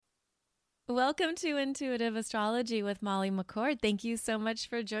Welcome to Intuitive Astrology with Molly McCord. Thank you so much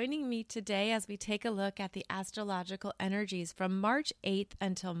for joining me today as we take a look at the astrological energies from March 8th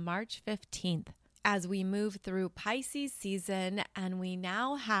until March 15th. As we move through Pisces season, and we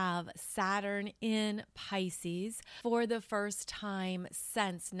now have Saturn in Pisces for the first time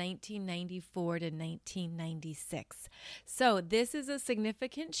since 1994 to 1996. So this is a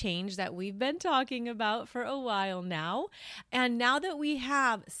significant change that we've been talking about for a while now. And now that we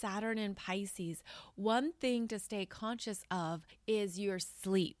have Saturn in Pisces, one thing to stay conscious of is your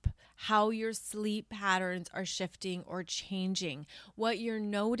sleep, how your sleep patterns are shifting or changing, what you're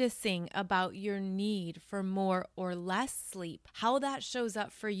noticing about your need for more or less sleep, how that shows up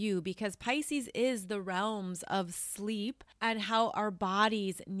for you, because Pisces is the realms of sleep and how our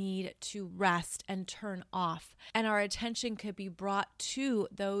bodies need to rest and turn off. And our attention could be brought to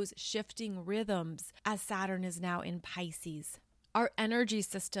those shifting rhythms as Saturn is now in Pisces. Our energy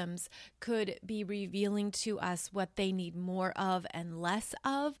systems could be revealing to us what they need more of and less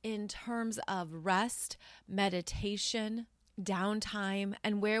of in terms of rest, meditation, downtime,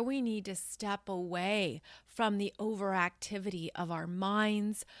 and where we need to step away from the overactivity of our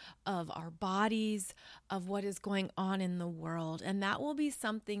minds, of our bodies, of what is going on in the world. And that will be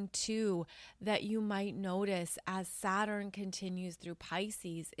something too that you might notice as Saturn continues through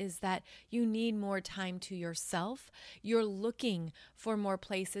Pisces, is that you need more time to yourself. You're looking for more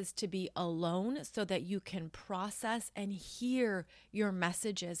places to be alone so that you can process and hear your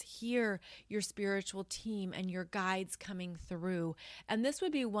messages, hear your spiritual team and your guides coming through. And this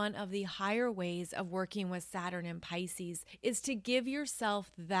would be one of the higher ways of working with Saturn in Pisces, is to give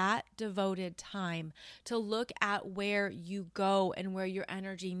yourself that devoted time to look at where you go and where your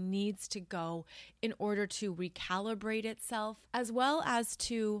energy needs to go in order to recalibrate itself, as well as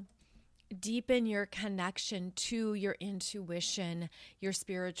to deepen your connection to your intuition, your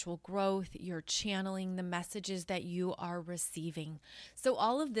spiritual growth, your channeling, the messages that you are receiving. So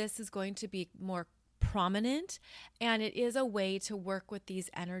all of this is going to be more prominent, and it is a way to work with these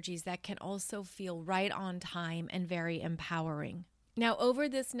energies that can also feel right on time and very empowering. Now, over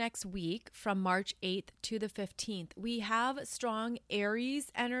this next week, from March 8th to the 15th, we have strong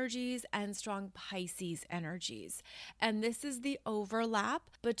Aries energies and strong Pisces energies. And this is the overlap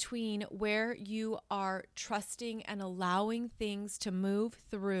between where you are trusting and allowing things to move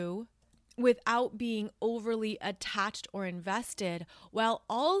through without being overly attached or invested, while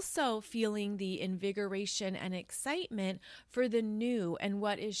also feeling the invigoration and excitement for the new and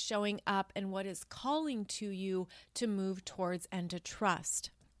what is showing up and what is calling to you to move towards and to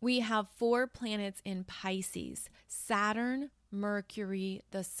trust. We have 4 planets in Pisces: Saturn, Mercury,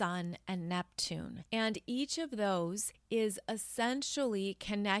 the Sun, and Neptune. And each of those is essentially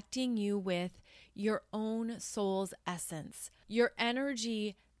connecting you with your own soul's essence, your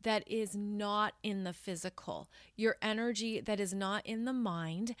energy that is not in the physical, your energy that is not in the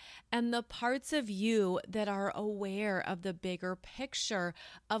mind, and the parts of you that are aware of the bigger picture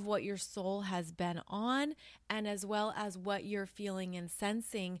of what your soul has been on, and as well as what you're feeling and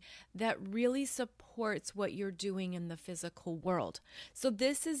sensing that really supports what you're doing in the physical world. So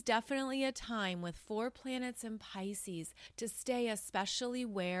this is definitely a time with 4 planets in Pisces to stay especially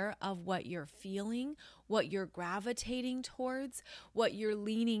aware of what you're feeling, what you're gravitating towards, what you're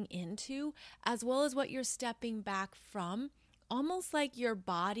leaning into, as well as what you're stepping back from. Almost like your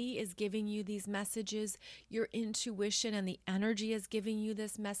body is giving you these messages, your intuition and the energy is giving you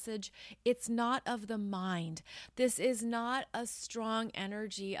this message. It's not of the mind. This is not a strong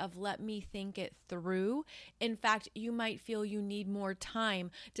energy of let me think it through. In fact, you might feel you need more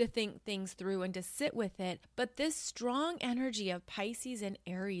time to think things through and to sit with it. But this strong energy of Pisces and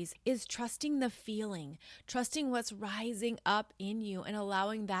Aries is trusting the feeling, trusting what's rising up in you and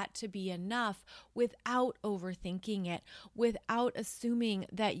allowing that to be enough without overthinking it, without assuming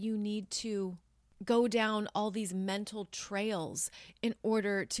that you need to go down all these mental trails in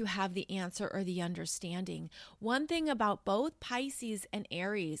order to have the answer or the understanding. One thing about both Pisces and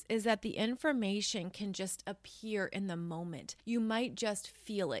Aries is that the information can just appear in the moment. You might just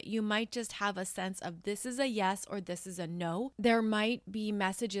feel it. You might just have a sense of this is a yes or this is a no. There might be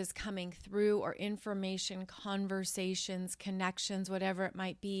messages coming through or information, conversations, connections, whatever it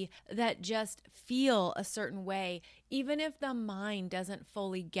might be, that just feel a certain way, even if the mind doesn't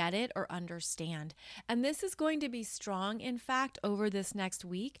fully get it or understand. And this is going to be strong, in fact, over this next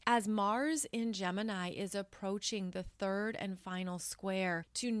week, as Mars in Gemini is approaching the 3rd and final square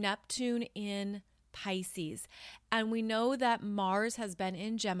to Neptune in Pisces. And we know that Mars has been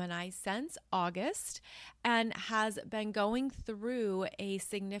in Gemini since August and has been going through a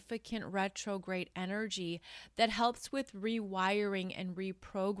significant retrograde energy that helps with rewiring and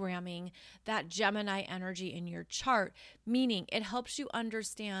reprogramming that Gemini energy in your chart, meaning it helps you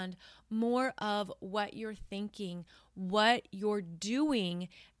understand more of what you're thinking, what you're doing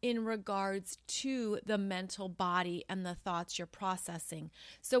in regards to the mental body and the thoughts you're processing.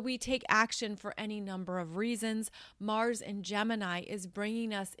 So we take action for any number of reasons. Mars in Gemini is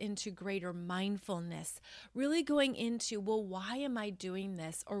bringing us into greater mindfulness, really going into, well, why am I doing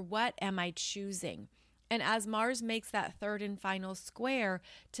this, or what am I choosing? And as Mars makes that third and final square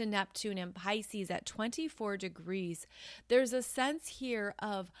to Neptune in Pisces at 24 degrees, there's a sense here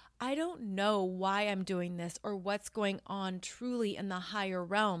of, I don't know why I'm doing this or what's going on truly in the higher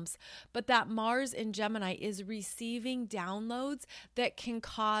realms, but that Mars in Gemini is receiving downloads that can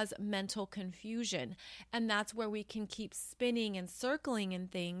cause mental confusion. And that's where we can keep spinning and circling in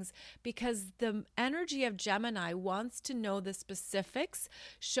things, because the energy of Gemini wants to know the specifics,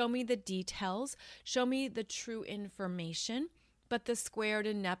 show me the details, show me the true information. But the square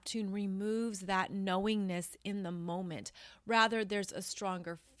to Neptune removes that knowingness in the moment. Rather, there's a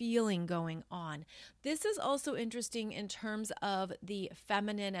stronger feeling going on. This is also interesting in terms of the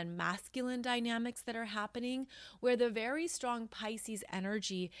feminine and masculine dynamics that are happening, where the very strong Pisces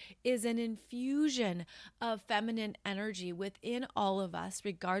energy is an infusion of feminine energy within all of us,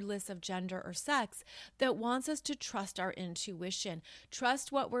 regardless of gender or sex, that wants us to trust our intuition,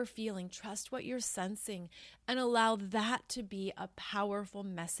 trust what we're feeling, trust what you're sensing, and allow that to be a powerful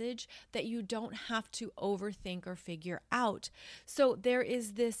message that you don't have to overthink or figure out. So there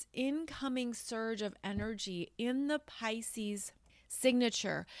is this incoming surge of energy in the Pisces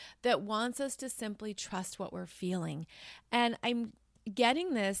signature that wants us to simply trust what we're feeling. And I'm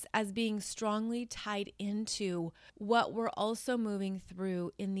getting this as being strongly tied into what we're also moving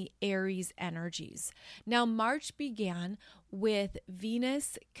through in the Aries energies. Now, March began with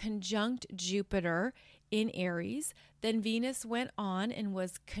Venus conjunct Jupiter in Aries. Then Venus went on and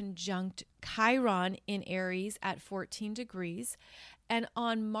was conjunct Chiron in Aries at 14 degrees. And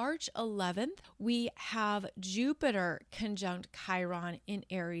on March 11th, we have Jupiter conjunct Chiron in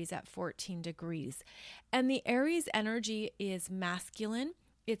Aries at 14 degrees. And the Aries energy is masculine.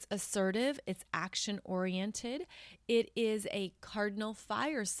 It's assertive, it's action-oriented. It is a cardinal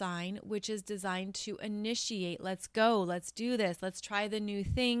fire sign, which is designed to initiate, let's go, let's do this, let's try the new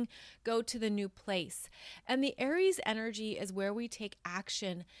thing, go to the new place. And the Aries energy is where we take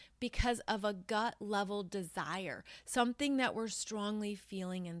action because of a gut-level desire, something that we're strongly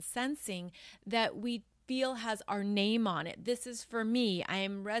feeling and sensing that we feel has our name on it. This is for me. I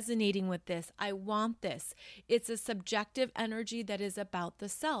am resonating with this. I want this. It's a subjective energy that is about the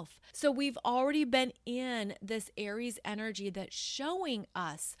self. So we've already been in this Aries energy that's showing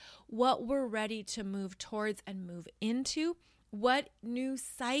us what we're ready to move towards and move into, what new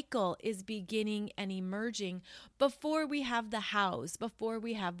cycle is beginning and emerging before we have the hows, before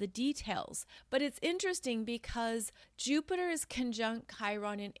we have the details. But it's interesting because Jupiter is conjunct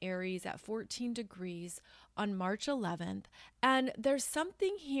Chiron in Aries at 14 degrees on March 11th. And there's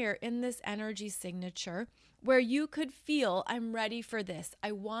something here in this energy signature where you could feel, I'm ready for this.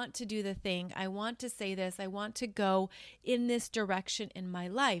 I want to do the thing. I want to say this. I want to go in this direction in my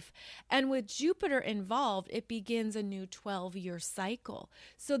life. And with Jupiter involved, it begins a new 12-year cycle.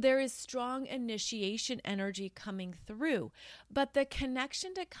 So there is strong initiation energy coming through. But the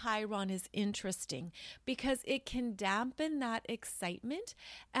connection to Chiron is interesting because it can dampen that excitement,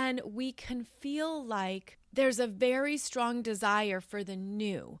 and we can feel like there's a very strong desire for the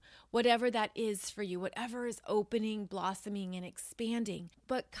new, whatever that is for you, whatever is opening, blossoming, and expanding.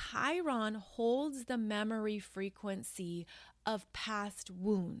 But Chiron holds the memory frequency of past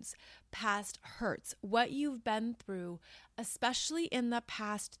wounds, past hurts, what you've been through, especially in the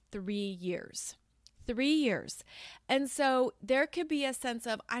past 3 years. 3 years. And so there could be a sense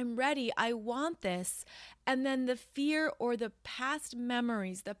of, I'm ready, I want this. And then the fear or the past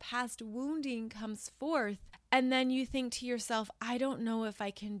memories, the past wounding comes forth. And then you think to yourself, I don't know if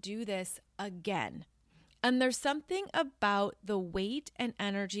I can do this again. And there's something about the weight and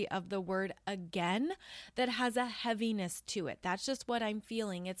energy of the word again that has a heaviness to it. That's just what I'm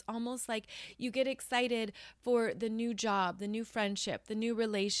feeling. It's almost like you get excited for the new job, the new friendship, the new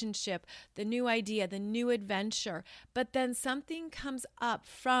relationship, the new idea, the new adventure. But then something comes up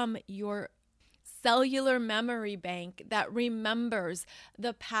from your cellular memory bank that remembers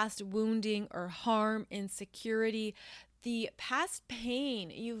the past wounding or harm, insecurity, the past pain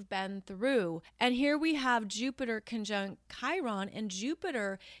you've been through. And here we have Jupiter conjunct Chiron, and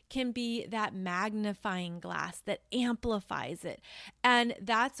Jupiter can be that magnifying glass that amplifies it. And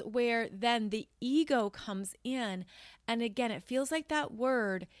that's where then the ego comes in. And again, it feels like that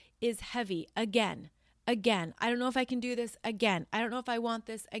word is heavy. Again. I don't know if I can do this again. I don't know if I want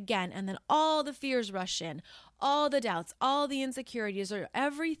this again. And then all the fears rush in, all the doubts, all the insecurities, or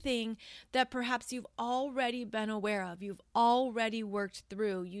everything that perhaps you've already been aware of, you've already worked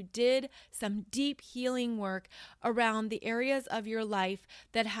through. You did some deep healing work around the areas of your life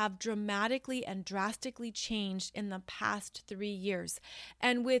that have dramatically and drastically changed in the past 3 years.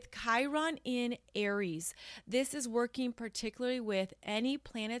 And with Chiron in Aries, this is working particularly with any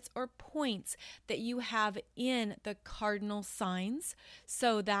planets or points that you have in the cardinal signs.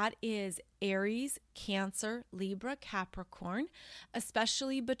 So that is Aries, Cancer, Libra, Capricorn,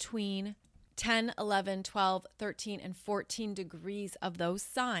 especially between 10, 11, 12, 13, and 14 degrees of those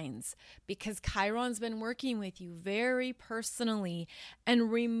signs, because Chiron's been working with you very personally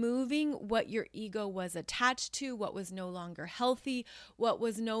and removing what your ego was attached to, what was no longer healthy, what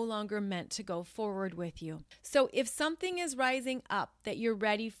was no longer meant to go forward with you. So if something is rising up that you're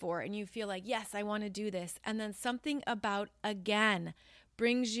ready for and you feel like, yes, I want to do this, and then something about again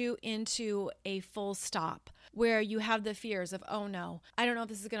brings you into a full stop where you have the fears of, oh no, I don't know if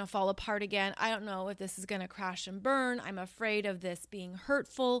this is going to fall apart again. I don't know if this is going to crash and burn. I'm afraid of this being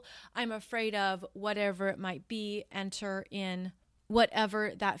hurtful. I'm afraid of whatever it might be. Enter in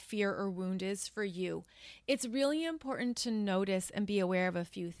whatever that fear or wound is for you. It's really important to notice and be aware of a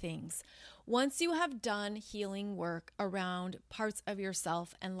few things. Once you have done healing work around parts of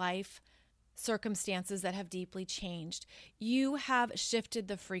yourself and life, circumstances that have deeply changed, you have shifted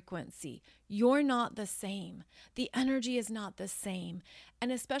the frequency. You're not the same. The energy is not the same.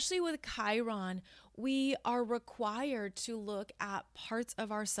 And especially with Chiron, we are required to look at parts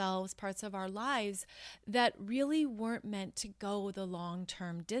of ourselves, parts of our lives that really weren't meant to go the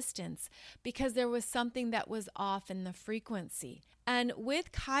long-term distance because there was something that was off in the frequency. And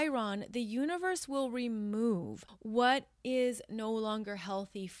with Chiron, the universe will remove what is no longer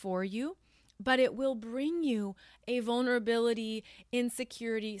healthy for you, but it will bring you a vulnerability,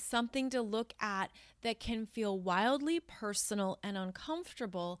 insecurity, something to look at that can feel wildly personal and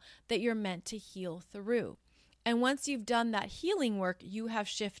uncomfortable that you're meant to heal through. And once you've done that healing work, you have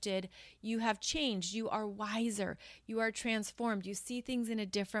shifted, you have changed, you are wiser, you are transformed, you see things in a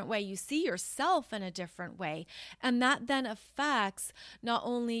different way, you see yourself in a different way. And that then affects not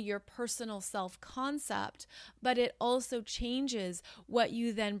only your personal self-concept, but it also changes what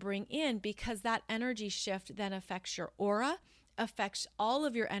you then bring in, because that energy shift then affects your aura, affects all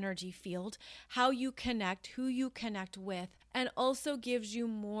of your energy field, how you connect, who you connect with, and also gives you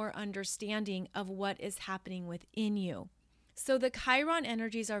more understanding of what is happening within you. So the Chiron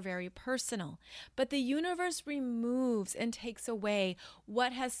energies are very personal, but the universe removes and takes away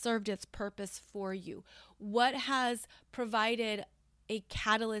what has served its purpose for you, what has provided a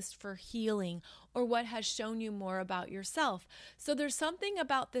catalyst for healing, or what has shown you more about yourself. So there's something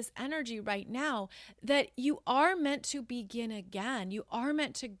about this energy right now that you are meant to begin again. You are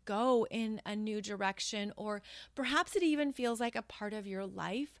meant to go in a new direction, or perhaps it even feels like a part of your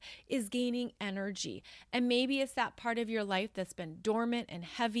life is gaining energy. And maybe it's that part of your life that's been dormant and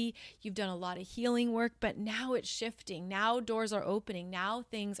heavy. You've done a lot of healing work, but now it's shifting. Now doors are opening. Now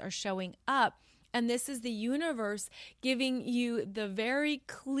things are showing up. And this is the universe giving you the very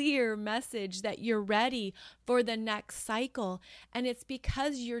clear message that you're ready for the next cycle. And it's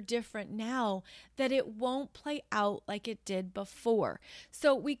because you're different now that it won't play out like it did before.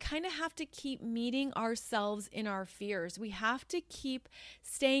 So we kind of have to keep meeting ourselves in our fears. We have to keep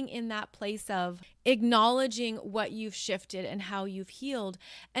staying in that place of acknowledging what you've shifted and how you've healed,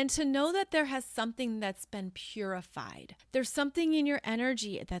 and to know that there has something that's been purified. There's something in your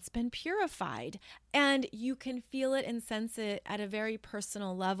energy that's been purified, and you can feel it and sense it at a very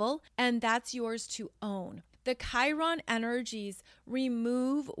personal level, and that's yours to own. The Chiron energies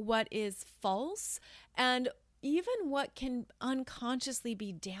remove what is false and even what can unconsciously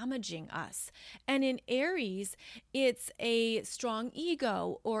be damaging us. And in Aries, it's a strong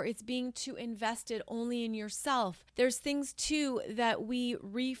ego, or it's being too invested only in yourself. There's things too that we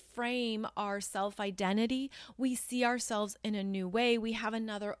reframe our self-identity. We see ourselves in a new way. We have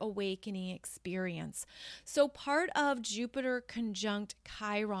another awakening experience. So part of Jupiter conjunct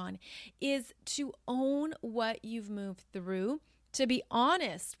Chiron is to own what you've moved through, to be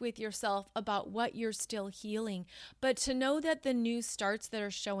honest with yourself about what you're still healing, but to know that the new starts that are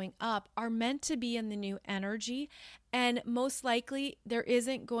showing up are meant to be in the new energy, And most likely, there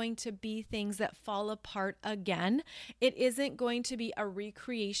isn't going to be things that fall apart again. It isn't going to be a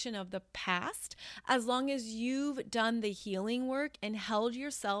recreation of the past as long as you've done the healing work and held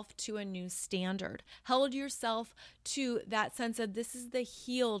yourself to a new standard, held yourself to that sense of this is the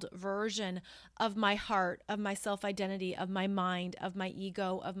healed version of my heart, of my self-identity, of my mind, of my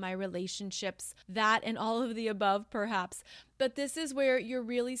ego, of my relationships, that and all of the above perhaps. But this is where you're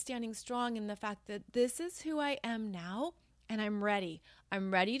really standing strong in the fact that this is who I am now, and I'm ready.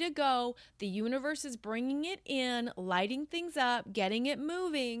 I'm ready to go. The universe is bringing it in, lighting things up, getting it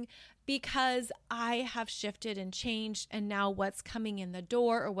moving, because I have shifted and changed, and now what's coming in the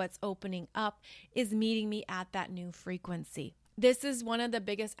door or what's opening up is meeting me at that new frequency. This is one of the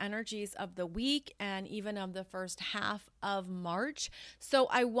biggest energies of the week and even of the first half of March. So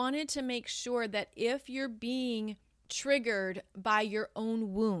I wanted to make sure that if you're being triggered by your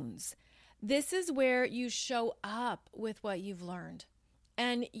own wounds, this is where you show up with what you've learned.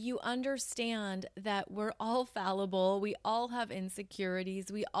 And you understand that we're all fallible. We all have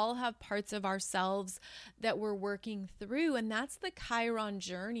insecurities. We all have parts of ourselves that we're working through. And that's the Chiron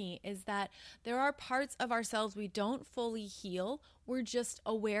journey, is that there are parts of ourselves we don't fully heal. We're just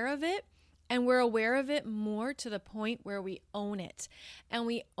aware of it. And we're aware of it more to the point where we own it. And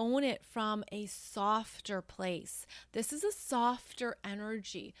we own it from a softer place. This is a softer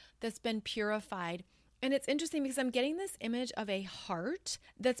energy that's been purified. And it's interesting because I'm getting this image of a heart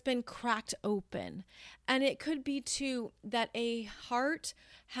that's been cracked open. And it could be too that a heart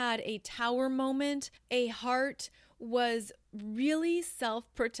had a tower moment. A heart was really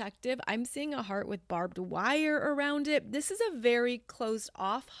self-protective. I'm seeing a heart with barbed wire around it. This is a very closed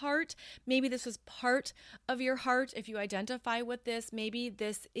off heart. Maybe this was part of your heart. If you identify with this, maybe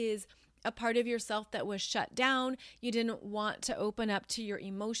this is a part of yourself that was shut down. You didn't want to open up to your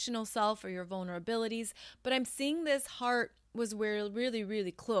emotional self or your vulnerabilities. But I'm seeing this heart was really,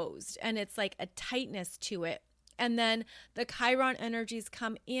 really closed, and it's like a tightness to it. And then the Chiron energies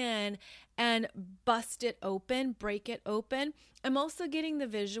come in and bust it open, break it open. I'm also getting the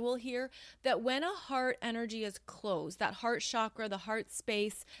visual here that when a heart energy is closed, that heart chakra, the heart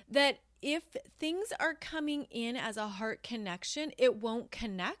space, that if things are coming in as a heart connection, it won't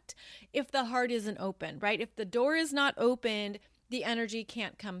connect if the heart isn't open, right? If the door is not opened, the energy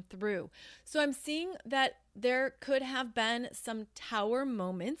can't come through. So I'm seeing that there could have been some tower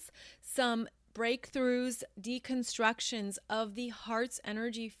moments, some breakthroughs, deconstructions of the heart's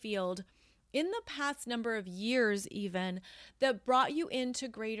energy field in the past number of years even, that brought you into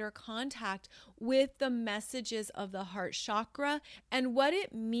greater contact with the messages of the heart chakra and what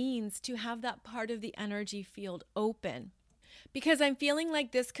it means to have that part of the energy field open. Because I'm feeling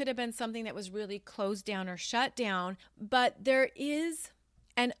like this could have been something that was really closed down or shut down, but there is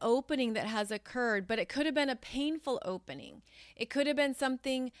an opening that has occurred, but it could have been a painful opening. It could have been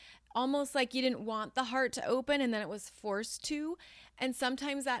something almost like you didn't want the heart to open and then it was forced to. And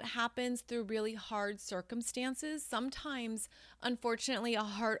sometimes that happens through really hard circumstances. Sometimes, unfortunately, a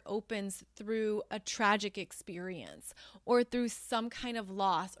heart opens through a tragic experience or through some kind of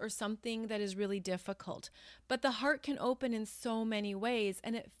loss or something that is really difficult. But the heart can open in so many ways,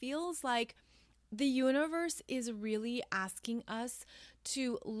 and it feels like the universe is really asking us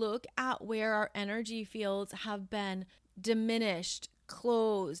to look at where our energy fields have been diminished,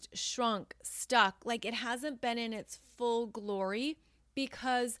 closed, shrunk, stuck, like it hasn't been in its full glory.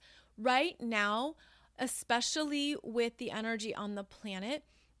 Because right now, especially with the energy on the planet,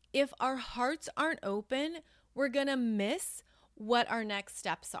 if our hearts aren't open, we're going to miss what our next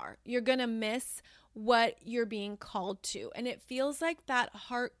steps are. You're going to miss what you're being called to. And it feels like that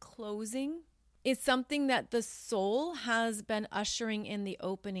heart closing is something that the soul has been ushering in the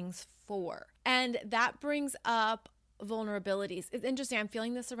openings for. And that brings up vulnerabilities. It's interesting. I'm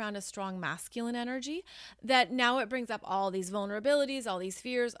feeling this around a strong masculine energy, that now it brings up all these vulnerabilities, all these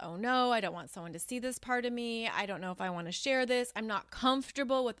fears. Oh no, I don't want someone to see this part of me. I don't know if I want to share this. I'm not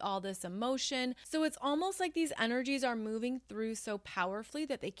comfortable with all this emotion. So it's almost like these energies are moving through so powerfully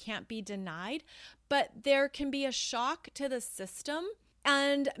that they can't be denied, but there can be a shock to the system.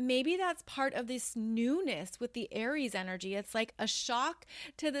 And maybe that's part of this newness with the Aries energy. It's like a shock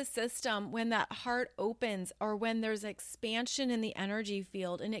to the system when that heart opens or when there's expansion in the energy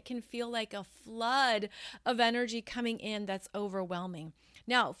field, and it can feel like a flood of energy coming in that's overwhelming.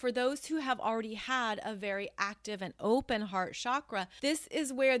 Now, for those who have already had a very active and open heart chakra, this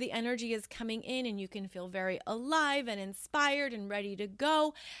is where the energy is coming in and you can feel very alive and inspired and ready to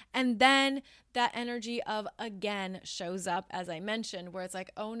go. And then that energy of again shows up, as I mentioned, where it's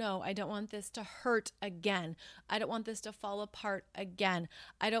like, oh no, I don't want this to hurt again. I don't want this to fall apart again.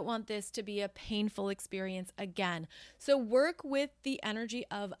 I don't want this to be a painful experience again. So work with the energy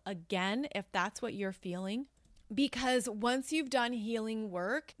of again, if that's what you're feeling. Because once you've done healing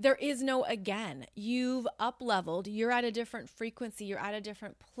work, there is no again. You've up-leveled, you're at a different frequency, you're at a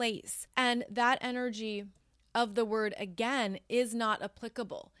different place. And that energy of the word again is not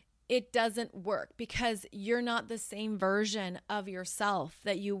applicable. It doesn't work because you're not the same version of yourself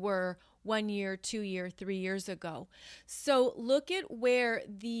that you were 1 year, 2 years, 3 years ago. So look at where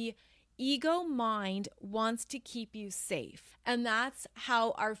the ego mind wants to keep you safe. And that's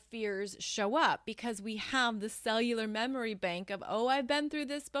how our fears show up, because we have the cellular memory bank of, oh, I've been through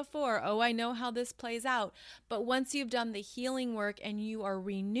this before. Oh, I know how this plays out. But once you've done the healing work and you are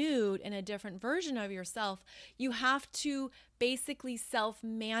renewed in a different version of yourself, you have to basically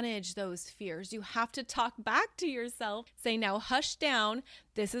self-manage those fears. You have to talk back to yourself, say, now hush down.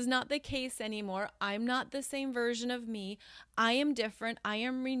 This is not the case anymore. I'm not the same version of me. I am different. I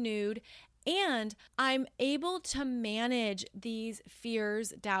am renewed. And I'm able to manage these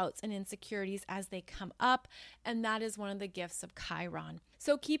fears, doubts, and insecurities as they come up. And that is one of the gifts of Chiron.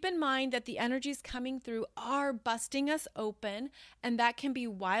 So keep in mind that the energies coming through are busting us open, and that can be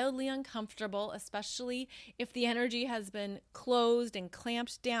wildly uncomfortable, especially if the energy has been closed and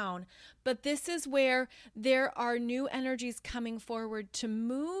clamped down. But this is where there are new energies coming forward to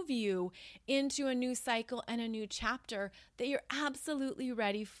move you into a new cycle and a new chapter that you're absolutely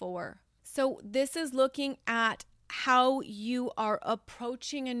ready for. So this is looking at how you are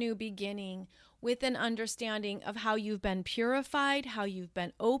approaching a new beginning with an understanding of how you've been purified, how you've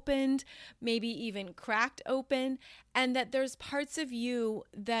been opened, maybe even cracked open, and that there's parts of you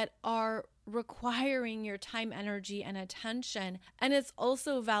that are requiring your time, energy, and attention. And it's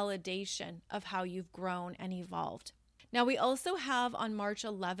also validation of how you've grown and evolved. Now, we also have on March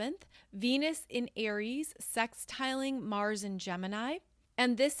 11th, Venus in Aries sextiling Mars in Gemini.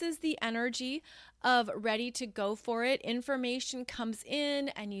 And this is the energy of ready to go for it. Information comes in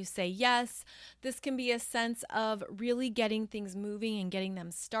and you say yes. This can be a sense of really getting things moving and getting them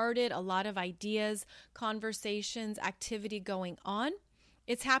started. A lot of ideas, conversations, activity going on.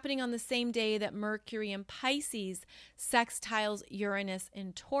 It's happening on the same day that Mercury in Pisces sextiles Uranus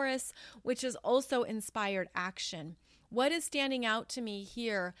in Taurus, which is also inspired action. What is standing out to me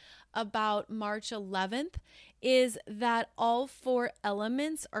here about March 11th is that all 4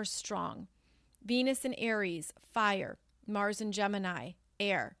 elements are strong. Venus in Aries, fire. Mars in Gemini,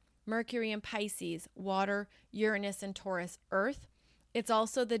 air. Mercury in Pisces, water. Uranus in Taurus, earth. It's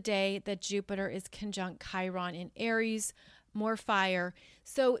also the day that Jupiter is conjunct Chiron in Aries, more fire.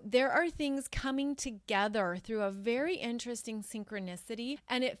 So there are things coming together through a very interesting synchronicity.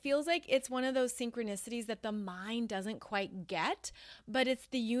 And it feels like it's one of those synchronicities that the mind doesn't quite get, but it's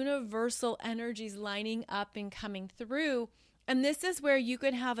the universal energies lining up and coming through. And this is where you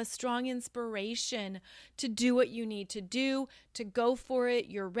can have a strong inspiration to do what you need to do, to go for it.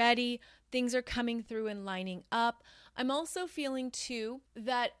 You're ready. Things are coming through and lining up. I'm also feeling too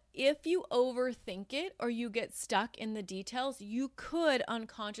that if you overthink it or you get stuck in the details, you could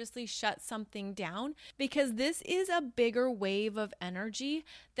unconsciously shut something down, because this is a bigger wave of energy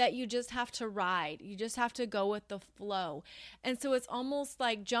that you just have to ride. You just have to go with the flow. And so it's almost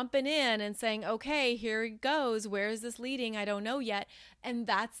like jumping in and saying, okay, here it goes. Where is this leading? I don't know yet. And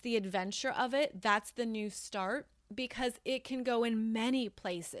that's the adventure of it. That's the new start, because it can go in many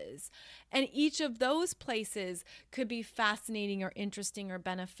places. And each of those places could be fascinating or interesting or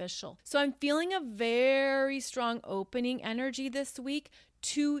beneficial. So I'm feeling a very strong opening energy this week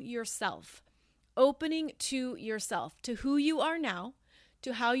to yourself. Opening to yourself, to who you are now,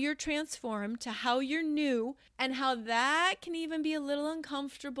 to how you're transformed, to how you're new, and how that can even be a little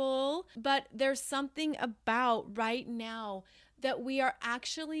uncomfortable. But there's something about right now that we are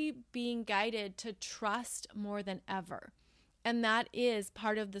actually being guided to trust more than ever. And that is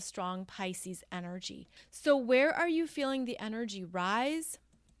part of the strong Pisces energy. So where are you feeling the energy rise?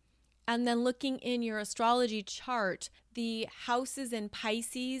 And then looking in your astrology chart, the houses in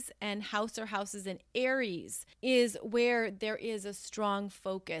Pisces and houses in Aries is where there is a strong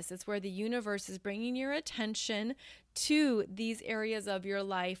focus. It's where the universe is bringing your attention to these areas of your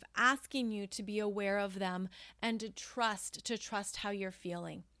life, asking you to be aware of them and to trust how you're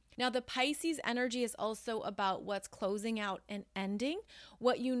feeling. Now, the Pisces energy is also about what's closing out and ending,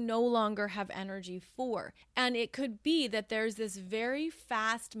 what you no longer have energy for. And it could be that there's this very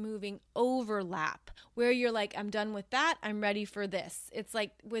fast moving overlap where you're like, I'm done with that. I'm ready for this. It's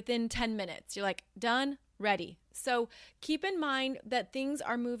like within 10 minutes, you're like, done, ready. So keep in mind that things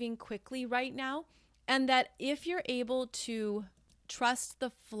are moving quickly right now, and that if you're able to trust the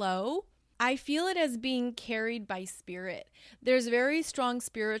flow, I feel it as being carried by spirit. There's very strong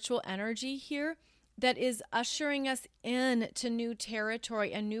spiritual energy here that is ushering us in to new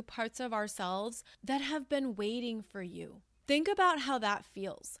territory and new parts of ourselves that have been waiting for you. Think about how that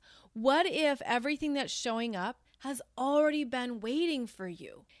feels. What if everything that's showing up has already been waiting for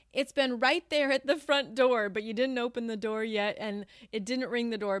you? It's been right there at the front door, but you didn't open the door yet and it didn't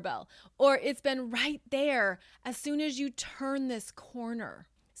ring the doorbell. Or it's been right there as soon as you turn this corner.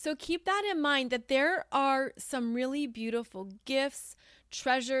 So keep that in mind, that there are some really beautiful gifts,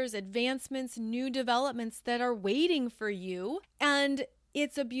 treasures, advancements, new developments that are waiting for you. And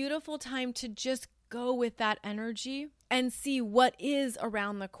it's a beautiful time to just go with that energy and see what is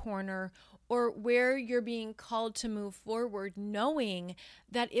around the corner, or where you're being called to move forward, knowing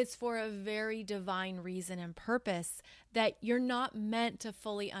that it's for a very divine reason and purpose that you're not meant to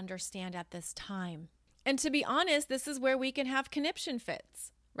fully understand at this time. And to be honest, this is where we can have conniption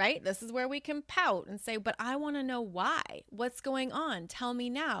fits, right? This is where we can pout and say, but I want to know why. What's going on? Tell me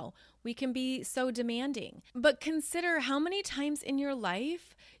now. We can be so demanding. But consider how many times in your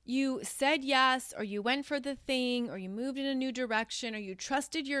life you said yes, or you went for the thing, or you moved in a new direction, or you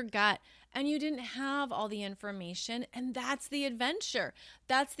trusted your gut, and you didn't have all the information. And that's the adventure.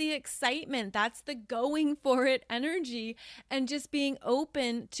 That's the excitement. That's the going for it energy, and just being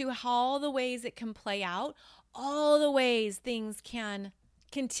open to all the ways it can play out, all the ways things can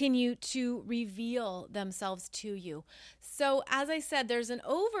continue to reveal themselves to you. So as I said, there's an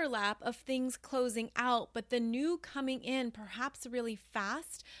overlap of things closing out, but the new coming in perhaps really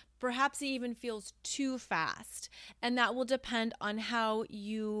fast. Perhaps it even feels too fast. And that will depend on how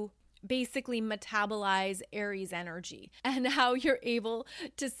you basically metabolize Aries energy and how you're able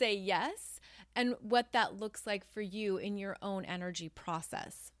to say yes, and what that looks like for you in your own energy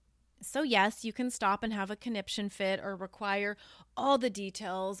process. So yes, you can stop and have a conniption fit or require all the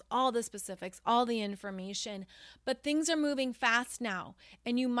details, all the specifics, all the information, but things are moving fast now,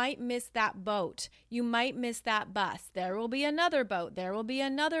 and you might miss that boat. You might miss that bus. There will be another boat. There will be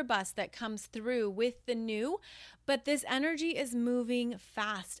another bus that comes through with the new, but this energy is moving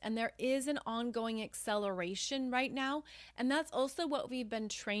fast, and there is an ongoing acceleration right now, and that's also what we've been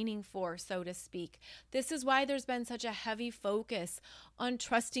training for, so to speak. This is why there's been such a heavy focus on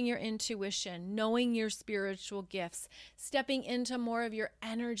trusting your intuition, knowing your spiritual gifts, stepping into more of your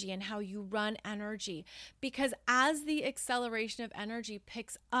energy and how you run energy. Because as the acceleration of energy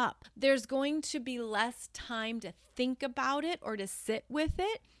picks up, there's going to be less time to think about it or to sit with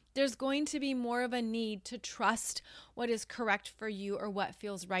it. There's going to be more of a need to trust what is correct for you or what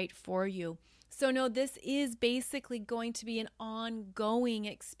feels right for you. So no, this is basically going to be an ongoing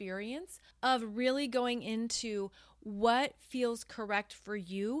experience of really going into what feels correct for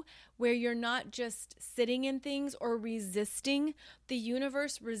you, where you're not just sitting in things or resisting the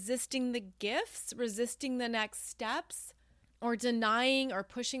universe, resisting the gifts, resisting the next steps, or denying or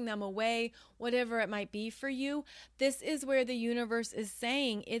pushing them away, whatever it might be for you. This is where the universe is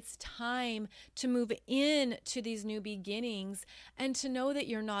saying it's time to move into these new beginnings, and to know that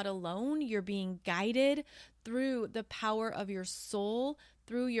you're not alone. You're being guided through the power of your soul,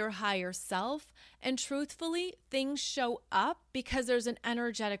 through your higher self. And truthfully, things show up because there's an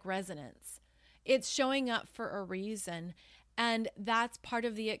energetic resonance. It's showing up for a reason. And that's part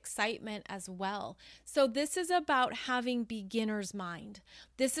of the excitement as well. So this is about having beginner's mind.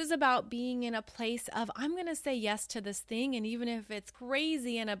 This is about being in a place of, I'm going to say yes to this thing. And even if it's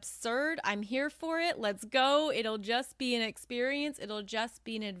crazy and absurd, I'm here for it. Let's go. It'll just be an experience. It'll just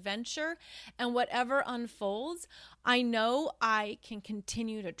be an adventure. And whatever unfolds, I know I can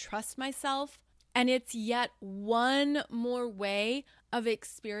continue to trust myself. And it's yet one more way of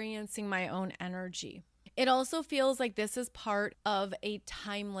experiencing my own energy. It also feels like this is part of a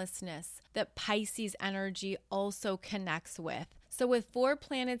timelessness that Pisces energy also connects with. So with 4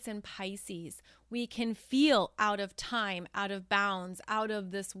 planets in Pisces, we can feel out of time, out of bounds, out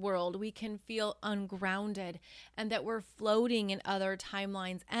of this world. We can feel ungrounded, and that we're floating in other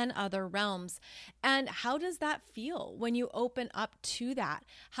timelines and other realms. And how does that feel when you open up to that?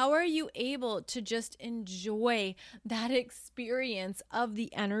 How are you able to just enjoy that experience of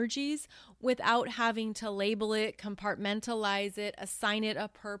the energies without having to label it, compartmentalize it, assign it a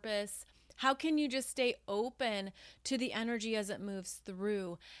purpose? How can you just stay open to the energy as it moves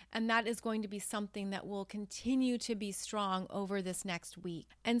through? And that is going to be something that will continue to be strong over this next week.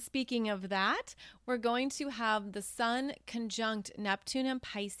 And speaking of that, we're going to have the Sun conjunct Neptune and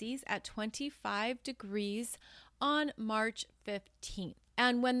Pisces at 25 degrees on March 15th.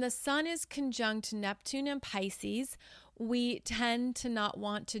 And when the Sun is conjunct Neptune and Pisces, we tend to not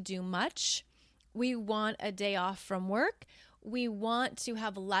want to do much. We want a day off from work. We want to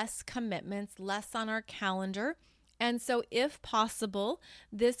have less commitments, less on our calendar. And so if possible,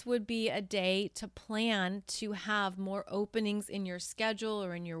 this would be a day to plan to have more openings in your schedule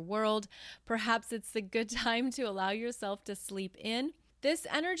or in your world. Perhaps it's a good time to allow yourself to sleep in. This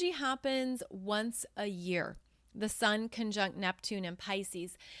energy happens once a year. The Sun conjunct Neptune and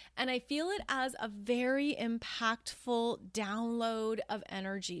Pisces. And I feel it as a very impactful download of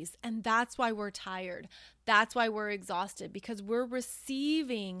energies. And that's why we're tired. That's why we're exhausted, because we're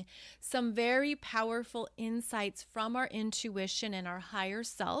receiving some very powerful insights from our intuition and our higher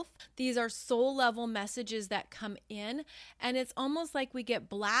self. These are soul level messages that come in, and it's almost like we get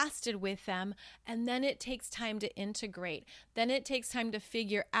blasted with them, and then it takes time to integrate. Then it takes time to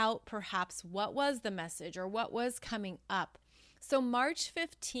figure out perhaps what was the message or what was coming up. So March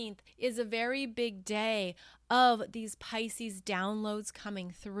 15th is a very big day of these Pisces downloads coming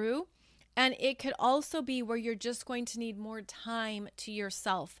through. And it could also be where you're just going to need more time to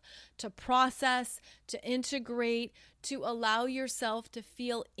yourself to process, to integrate, to allow yourself to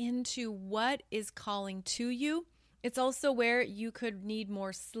feel into what is calling to you. It's also where you could need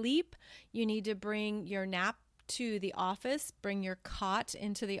more sleep. You need to bring your nap to the office, bring your cot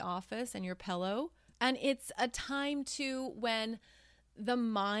into the office and your pillow. And it's a time too when the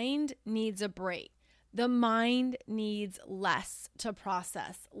mind needs a break. The mind needs less to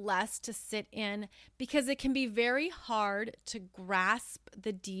process, less to sit in, because it can be very hard to grasp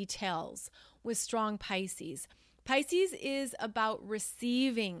the details with strong Pisces. Pisces is about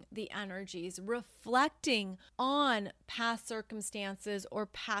receiving the energies, reflecting on past circumstances or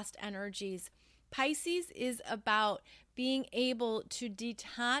past energies. Pisces is about being able to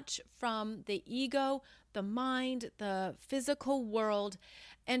detach from the ego, the mind, the physical world,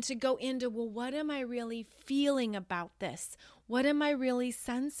 and to go into, well, what am I really feeling about this? What am I really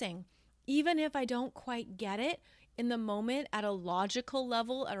sensing? Even if I don't quite get it in the moment at a logical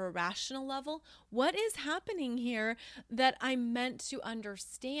level, at a rational level, what is happening here that I'm meant to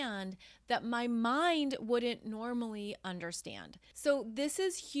understand that my mind wouldn't normally understand? So this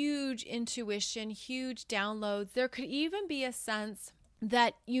is huge intuition, huge downloads. There could even be a sense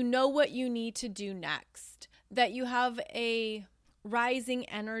that you know what you need to do next, that you have a rising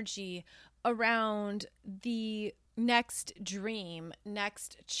energy around the next dream,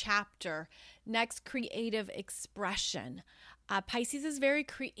 next chapter, next creative expression. Pisces is very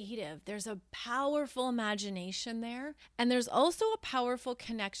creative. There's a powerful imagination there. And there's also a powerful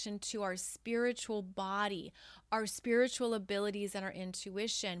connection to our spiritual body, our spiritual abilities, and our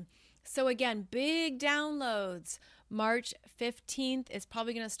intuition. So again, big downloads. March 15th is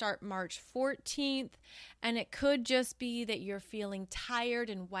probably going to start March 14th. And it could just be that you're feeling tired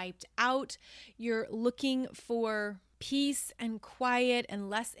and wiped out. You're looking for peace and quiet and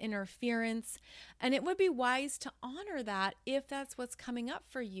less interference. And it would be wise to honor that if that's what's coming up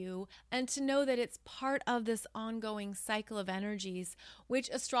for you, and to know that it's part of this ongoing cycle of energies, which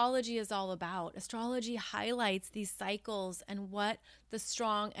astrology is all about. Astrology highlights these cycles and what the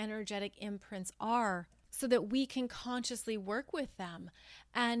strong energetic imprints are, so that we can consciously work with them,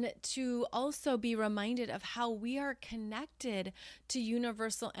 and to also be reminded of how we are connected to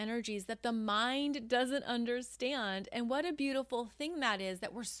universal energies that the mind doesn't understand. And what a beautiful thing that is,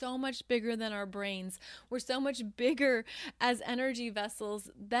 that we're so much bigger than our brains. We're so much bigger as energy vessels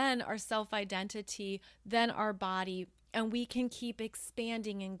than our self-identity, than our body. And we can keep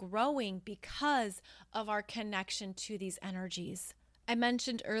expanding and growing because of our connection to these energies. I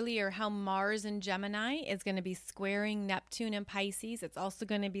mentioned earlier how Mars in Gemini is going to be squaring Neptune in Pisces. It's also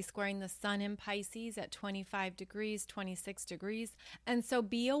going to be squaring the Sun in Pisces at 25 degrees, 26 degrees. And so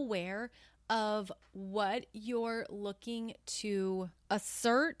be aware of what you're looking to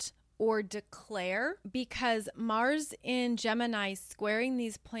assert or declare, because Mars in Gemini squaring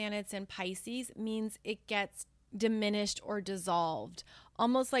these planets in Pisces means it gets diminished or dissolved.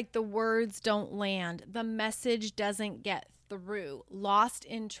 Almost like the words don't land. The message doesn't get through, lost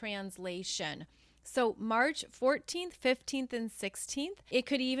in translation. So March 14th, 15th, and 16th, it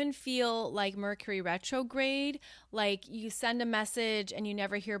could even feel like Mercury retrograde, like you send a message and you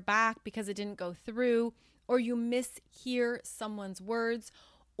never hear back because it didn't go through, or you mishear someone's words,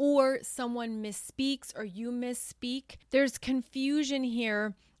 or someone misspeaks or you misspeak. There's confusion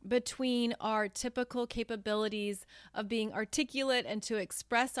here between our typical capabilities of being articulate and to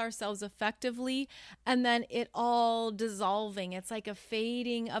express ourselves effectively, and then it all dissolving. It's like a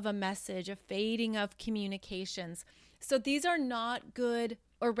fading of a message, a fading of communications. So these are not good,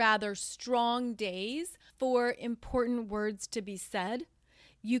 or rather strong days for important words to be said.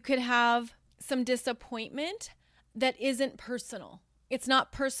 You could have some disappointment that isn't personal. It's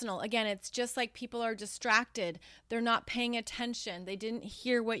not personal. Again, it's just like people are distracted. They're not paying attention. They didn't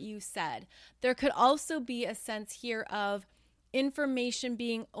hear what you said. There could also be a sense here of information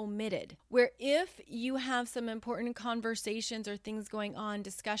being omitted, where if you have some important conversations or things going on,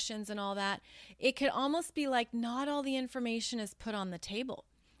 discussions and all that, it could almost be like not all the information is put on the table.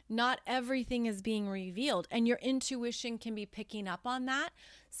 Not everything is being revealed, and your intuition can be picking up on that.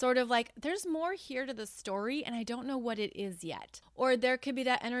 Sort of like, there's more here to the story and I don't know what it is yet. Or there could be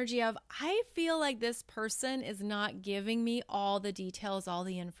that energy of, I feel like this person is not giving me all the details, all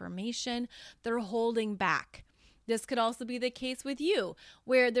the information. They're holding back. This could also be the case with you,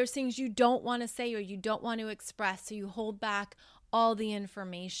 where there's things you don't want to say or you don't want to express, so you hold back all the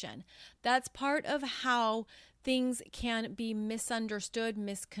information. That's part of how things can be misunderstood,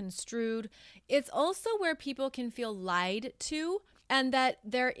 misconstrued. It's also where people can feel lied to, and that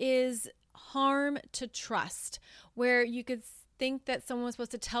there is harm to trust, where you could think that someone was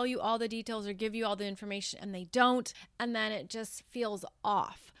supposed to tell you all the details or give you all the information and they don't, and then it just feels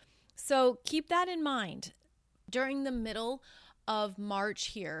off. So keep that in mind. During the middle of March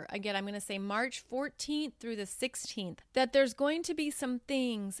here, again, I'm going to say March 14th through the 16th, that there's going to be some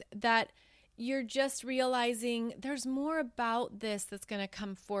things that you're just realizing there's more about this that's going to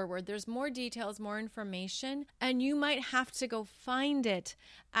come forward. There's more details, more information, and you might have to go find it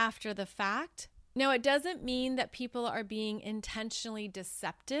after the fact. Now, it doesn't mean that people are being intentionally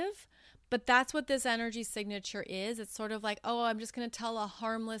deceptive, but that's what this energy signature is. It's sort of like, oh, I'm just going to tell a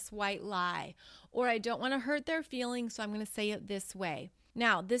harmless white lie, or I don't want to hurt their feelings, so I'm going to say it this way.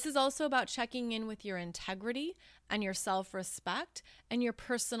 Now, this is also about checking in with your integrity and your self-respect and your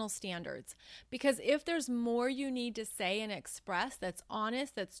personal standards. Because if there's more you need to say and express that's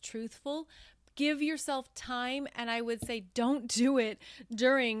honest, that's truthful, give yourself time. And I would say don't do it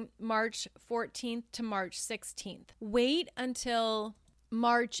during March 14th to March 16th. Wait until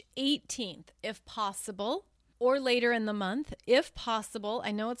March 18th, if possible, or later in the month, if possible.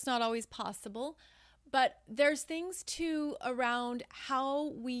 I know it's not always possible. But there's things too around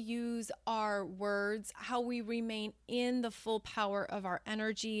how we use our words, how we remain in the full power of our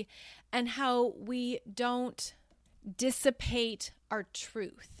energy, and how we don't dissipate our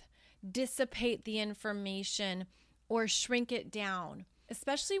truth, dissipate the information, or shrink it down.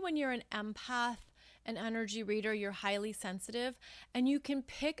 Especially when you're an empath, an energy reader, you're highly sensitive, and you can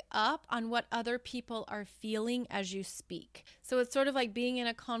pick up on what other people are feeling as you speak. So it's sort of like being in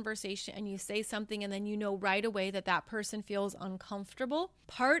a conversation and you say something and then you know right away that that person feels uncomfortable.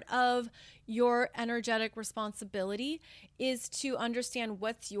 Part of your energetic responsibility is to understand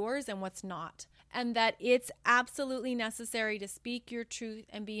what's yours and what's not, and that it's absolutely necessary to speak your truth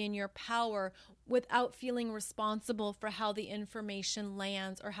and be in your power without feeling responsible for how the information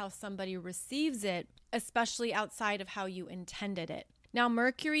lands or how somebody receives it, especially outside of how you intended it. Now,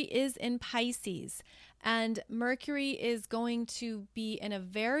 Mercury is in Pisces, and Mercury is going to be in a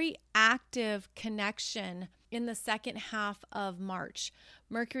very active connection in the second half of March.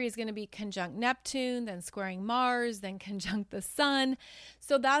 Mercury is going to be conjunct Neptune, then squaring Mars, then conjunct the Sun.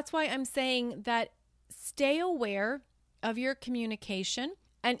 So that's why I'm saying that stay aware of your communication.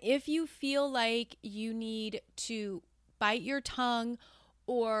 And if you feel like you need to bite your tongue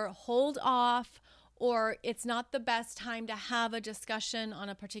or hold off, or it's not the best time to have a discussion on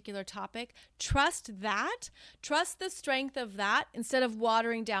a particular topic, trust that. Trust the strength of that instead of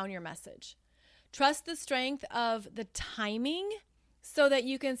watering down your message. Trust the strength of the timing so that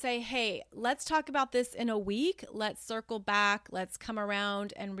you can say, hey, let's talk about this in a week. Let's circle back. Let's come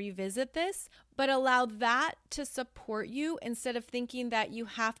around and revisit this. But allow that to support you instead of thinking that you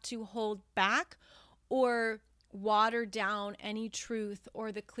have to hold back or water down any truth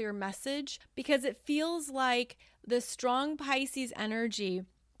or the clear message, because it feels like the strong Pisces energy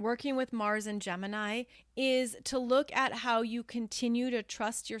working with Mars and Gemini is to look at how you continue to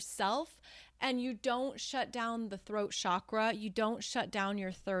trust yourself and you don't shut down the throat chakra. You don't shut down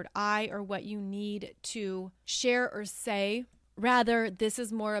your third eye or what you need to share or say. Rather, this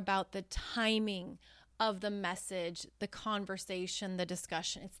is more about the timing of the message, the conversation, the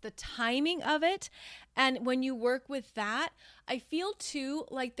discussion. It's the timing of it. And when you work with that, I feel too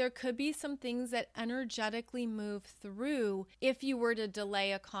like there could be some things that energetically move through if you were to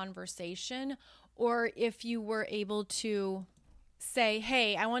delay a conversation, or if you were able to say,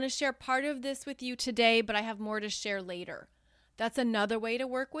 hey, I want to share part of this with you today, but I have more to share later. That's another way to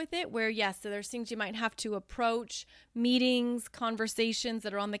work with it where, yes, so there's things you might have to approach, meetings, conversations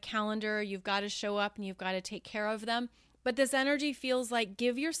that are on the calendar. You've got to show up and you've got to take care of them. But this energy feels like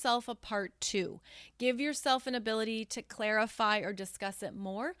give yourself a part 2. Give yourself an ability to clarify or discuss it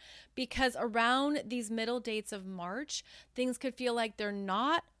more, because around these middle dates of March, things could feel like they're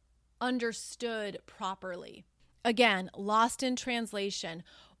not understood properly. Again, lost in translation,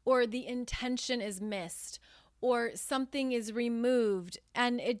 or the intention is missed, or something is removed,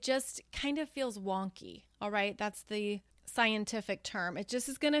 and it just kind of feels wonky. All right, that's the scientific term. It just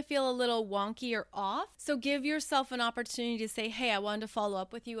is going to feel a little wonky or off. So give yourself an opportunity to say, hey, I wanted to follow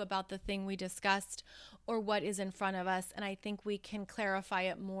up with you about the thing we discussed or what is in front of us. And I think we can clarify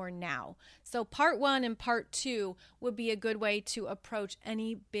it more now. So part 1 and part 2 would be a good way to approach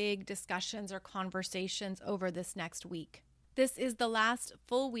any big discussions or conversations over this next week. This is the last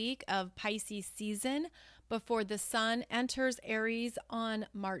full week of Pisces season before the sun enters Aries on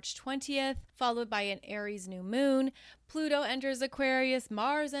March 20th, followed by an Aries new moon. Pluto enters Aquarius,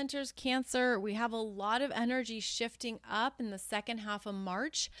 Mars enters Cancer. We have a lot of energy shifting up in the second half of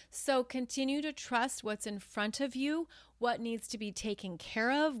March. So continue to trust what's in front of you, what needs to be taken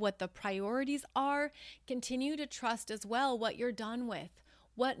care of, what the priorities are. Continue to trust as well what you're done with.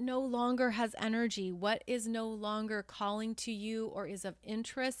 What no longer has energy, what is no longer calling to you or is of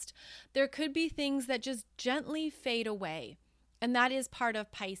interest. There could be things that just gently fade away. And that is part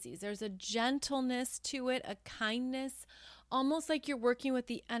of Pisces. There's a gentleness to it, a kindness, almost like you're working with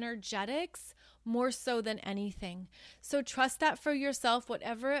the energetics more so than anything. So trust that for yourself,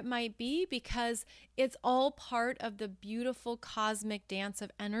 whatever it might be, because it's all part of the beautiful cosmic dance of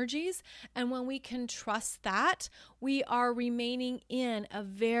energies. And when we can trust that, we are remaining in a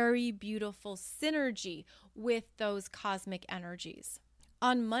very beautiful synergy with those cosmic energies.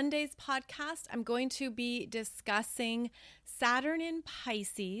 On Monday's podcast, I'm going to be discussing Saturn in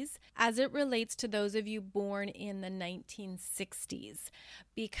Pisces as it relates to those of you born in the 1960s,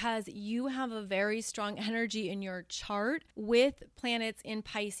 because you have a very strong energy in your chart with planets in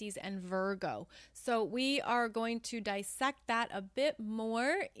Pisces and Virgo. So we are going to dissect that a bit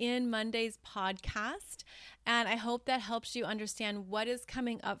more in Monday's podcast. And I hope that helps you understand what is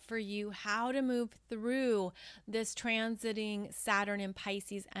coming up for you, how to move through this transiting Saturn in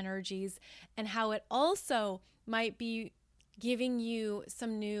Pisces energies, and how it also might be giving you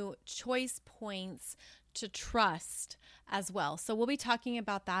some new choice points to trust as well. So we'll be talking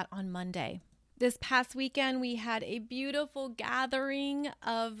about that on Monday. This past weekend, we had a beautiful gathering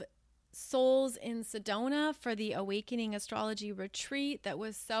of souls in Sedona for the Awakening Astrology Retreat that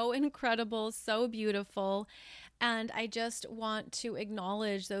was so incredible, so beautiful. And I just want to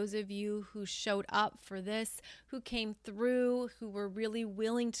acknowledge those of you who showed up for this, who came through, who were really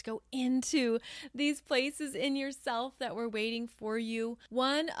willing to go into these places in yourself that were waiting for you.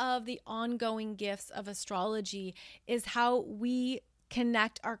 One of the ongoing gifts of astrology is how we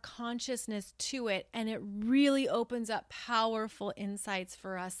connect our consciousness to it, and it really opens up powerful insights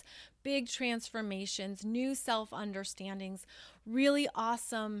for us, big transformations, new self-understandings, really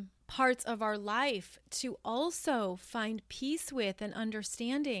awesome parts of our life to also find peace with and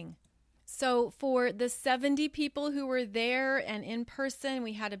understanding. So for the 70 people who were there and in person,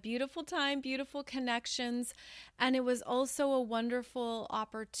 we had a beautiful time, beautiful connections, and it was also a wonderful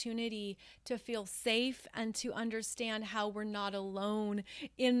opportunity to feel safe and to understand how we're not alone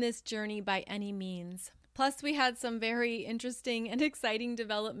in this journey by any means. Plus, we had some very interesting and exciting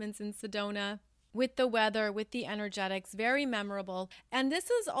developments in Sedona with the weather, with the energetics, very memorable. And this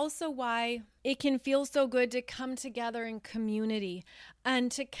is also why it can feel so good to come together in community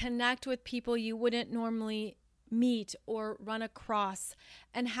and to connect with people you wouldn't normally meet or run across,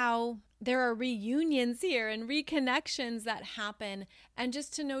 and how there are reunions here and reconnections that happen. And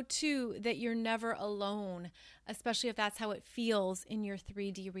just to know too that you're never alone, especially if that's how it feels in your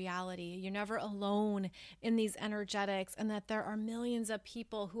 3D reality. You're never alone in these energetics, and that there are millions of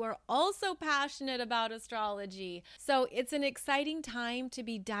people who are also passionate about astrology. So it's an exciting time to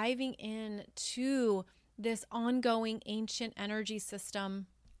be diving into this ongoing ancient energy system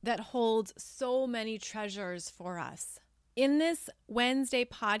that holds so many treasures for us. In this Wednesday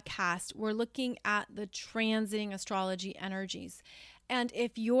podcast, we're looking at the transiting astrology energies. And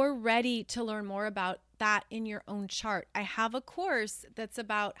if you're ready to learn more about that in your own chart, I have a course that's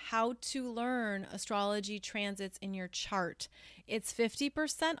about how to learn astrology transits in your chart. It's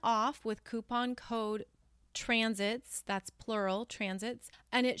 50% off with coupon code transits, that's plural, transits,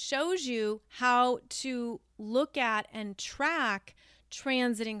 and it shows you how to look at and track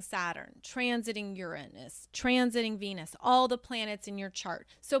transiting Saturn, transiting Uranus, transiting Venus, all the planets in your chart.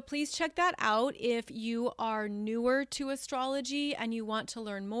 So please check that out if you are newer to astrology and you want to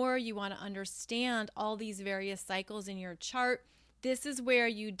learn more, you want to understand all these various cycles in your chart. This is where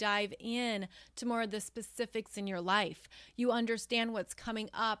you dive in to more of the specifics in your life. You understand what's coming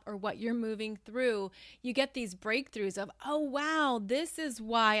up or what you're moving through. You get these breakthroughs of, oh, wow, this is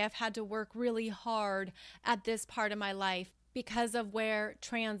why I've had to work really hard at this part of my life, because of where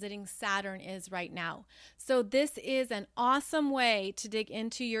transiting Saturn is right now. So this is an awesome way to dig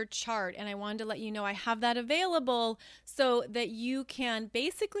into your chart. And I wanted to let you know I have that available so that you can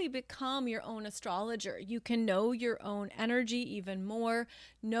basically become your own astrologer. You can know your own energy even more,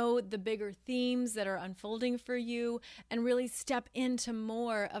 know the bigger themes that are unfolding for you, and really step into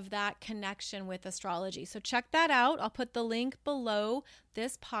more of that connection with astrology. So check that out. I'll put the link below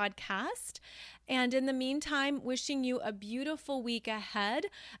this podcast. And in the meantime, wishing you a beautiful week ahead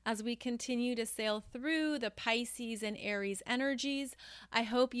as we continue to sail through the Pisces and Aries energies. I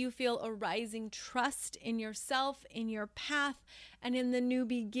hope you feel a rising trust in yourself, in your path, and in the new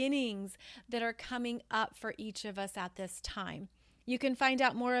beginnings that are coming up for each of us at this time. You can find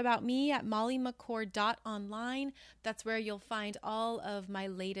out more about me at mollymccord.online. That's where you'll find all of my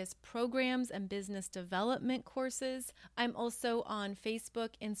latest programs and business development courses. I'm also on Facebook,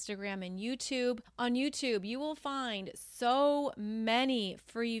 Instagram, and YouTube. On YouTube, you will find so many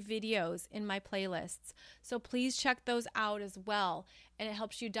free videos in my playlists. So please check those out as well. And it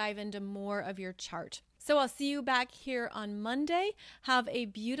helps you dive into more of your chart. So I'll see you back here on Monday. Have a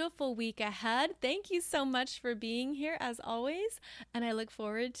beautiful week ahead. Thank you so much for being here as always, and I look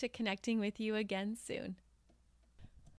forward to connecting with you again soon.